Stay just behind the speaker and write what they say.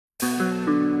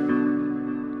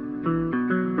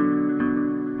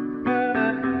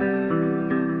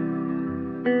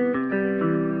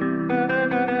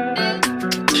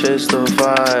She's the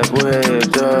vibe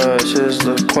with her, she's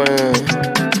the queen.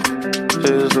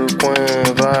 She's the queen,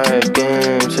 vibe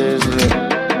game, she's the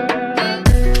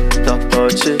Dr.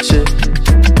 Chichi.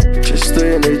 She's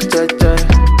doing it jaja.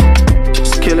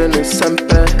 She's killing it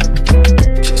sempe.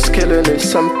 She's killing it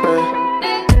sempe.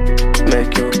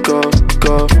 Make you go,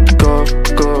 go, go,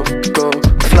 go, go.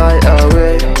 Fly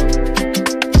away.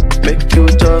 Make you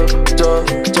take a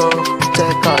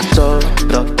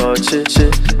Dr. Chichi.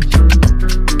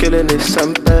 Killing it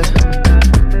sempe.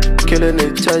 Killing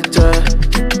it jaja.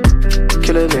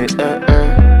 Killing it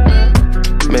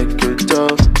Make you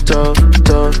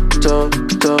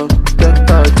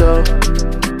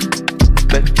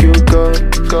make you go,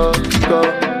 go, go,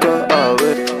 go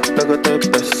away. Nago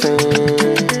tepe sing,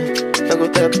 nago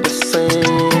tepe sing,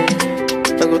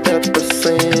 nago tepe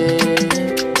sing.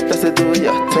 Let's do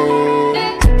your thing.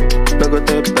 Nago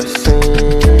tepe sing,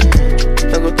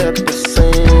 nago tepe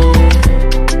sing,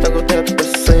 nago tepe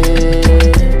sing.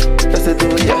 Let's do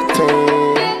your thing.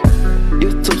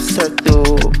 YouTube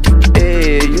settle,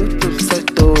 hey, YouTube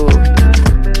settle,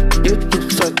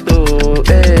 YouTube settle,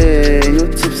 hey,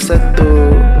 YouTube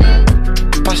settle.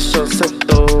 Passion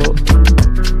settle,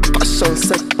 passion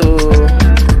settle.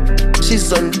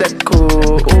 She's on deco,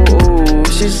 oh,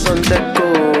 she's on deco.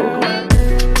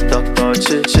 Dr.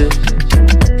 Chichi,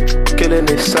 killing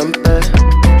it sempe,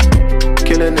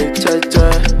 killing it jaja,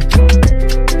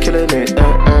 killing it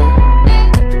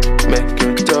Make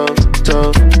you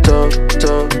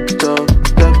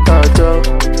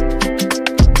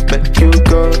make you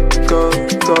go, go,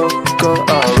 go, go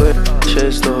away.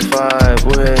 She's the vibe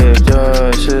with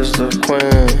her, she's the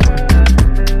queen.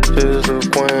 She's the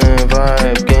queen,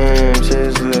 vibe game,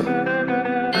 she's the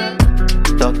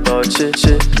Dr.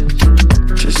 Chichi.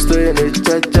 She's doing it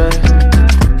jaja.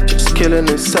 She's killing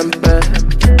it sempe.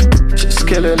 She's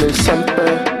killing it sempe.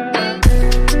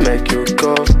 Make you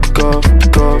go, go,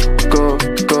 go, go,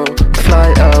 go. Fly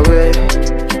away.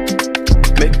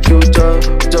 Make you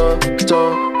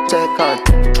take out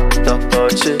Dr.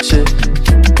 Chichi.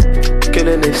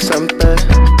 Killing it sempe.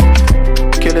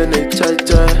 Killing it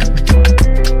jaja.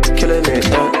 Killing it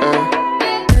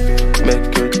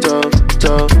Make you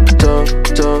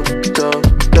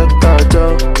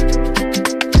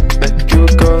make you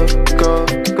go, go,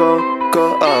 go, go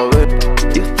away.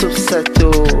 YouTube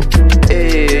settle,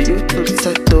 hey, YouTube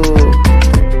settle,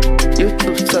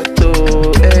 YouTube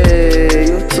settle, hey,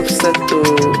 YouTube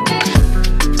settle.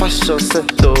 Passion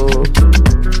settle,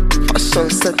 passion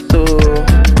settle.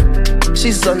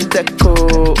 She's on deco,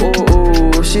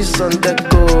 oh, she's on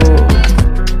deco.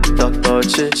 Dr.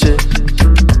 Chichi,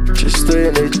 she's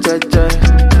doing it jaja.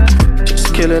 She's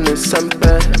killing it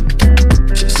sempe.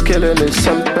 She's killing it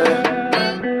sempe.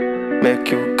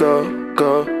 Make you go,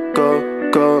 go, go,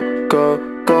 go, go,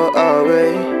 go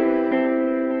away.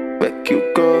 Make you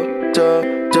go,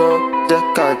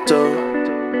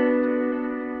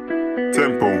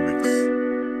 Tempo mix.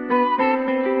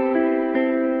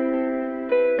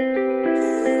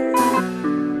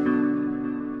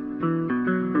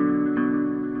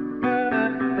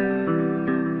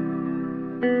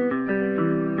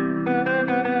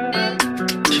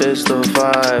 She's the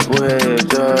vibe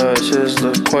with her, she's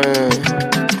the queen.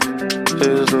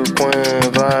 She's the queen,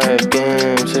 vibe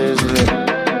game, she's the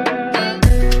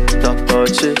Dr.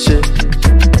 Chichi.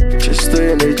 She's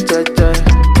doing it jaja.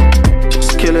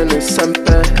 She's killing it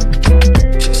sempe.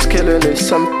 She's killing it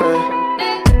sempe.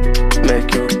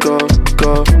 Make you go,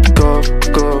 go, go,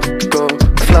 go, go.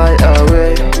 Fly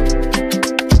away.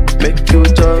 Make you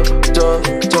take a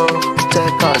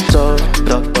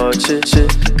Dr. Chichi.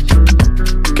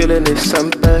 Killing it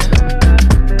sempe.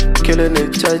 Killing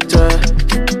it jaja.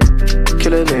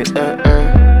 Killing it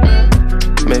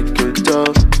Make you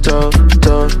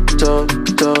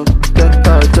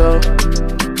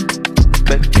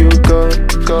make you go,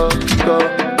 go, go,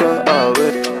 go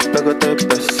away. Nago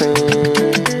tepe sing,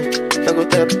 nago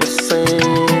tepe sing,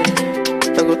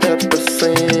 nago tepe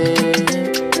sing.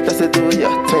 Let's do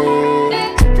your thing.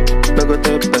 Nago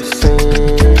tepe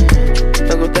sing,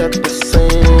 nago tepe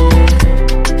sing,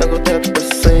 nago tepe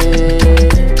sing.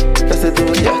 Let's do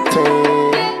your thing.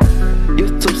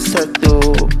 YouTube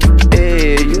settle,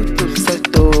 hey, YouTube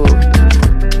settle,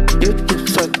 YouTube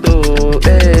settle,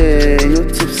 hey,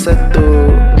 YouTube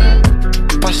settle.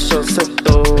 Passion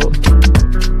settle,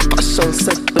 passion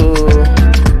settle.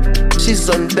 She's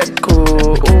on deco,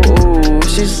 oh,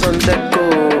 she's on deco.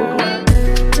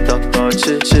 Dr.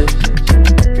 Chichi,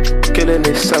 killing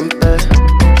it sempe,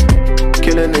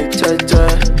 killing it jaja,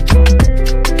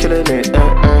 killing it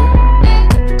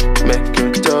Make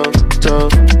you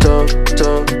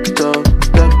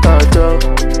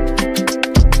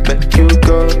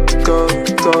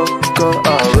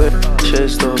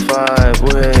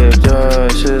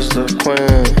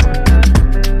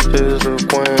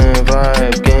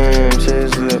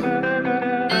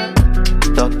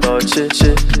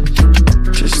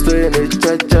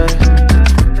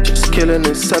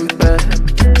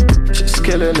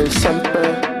killing it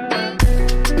sempre.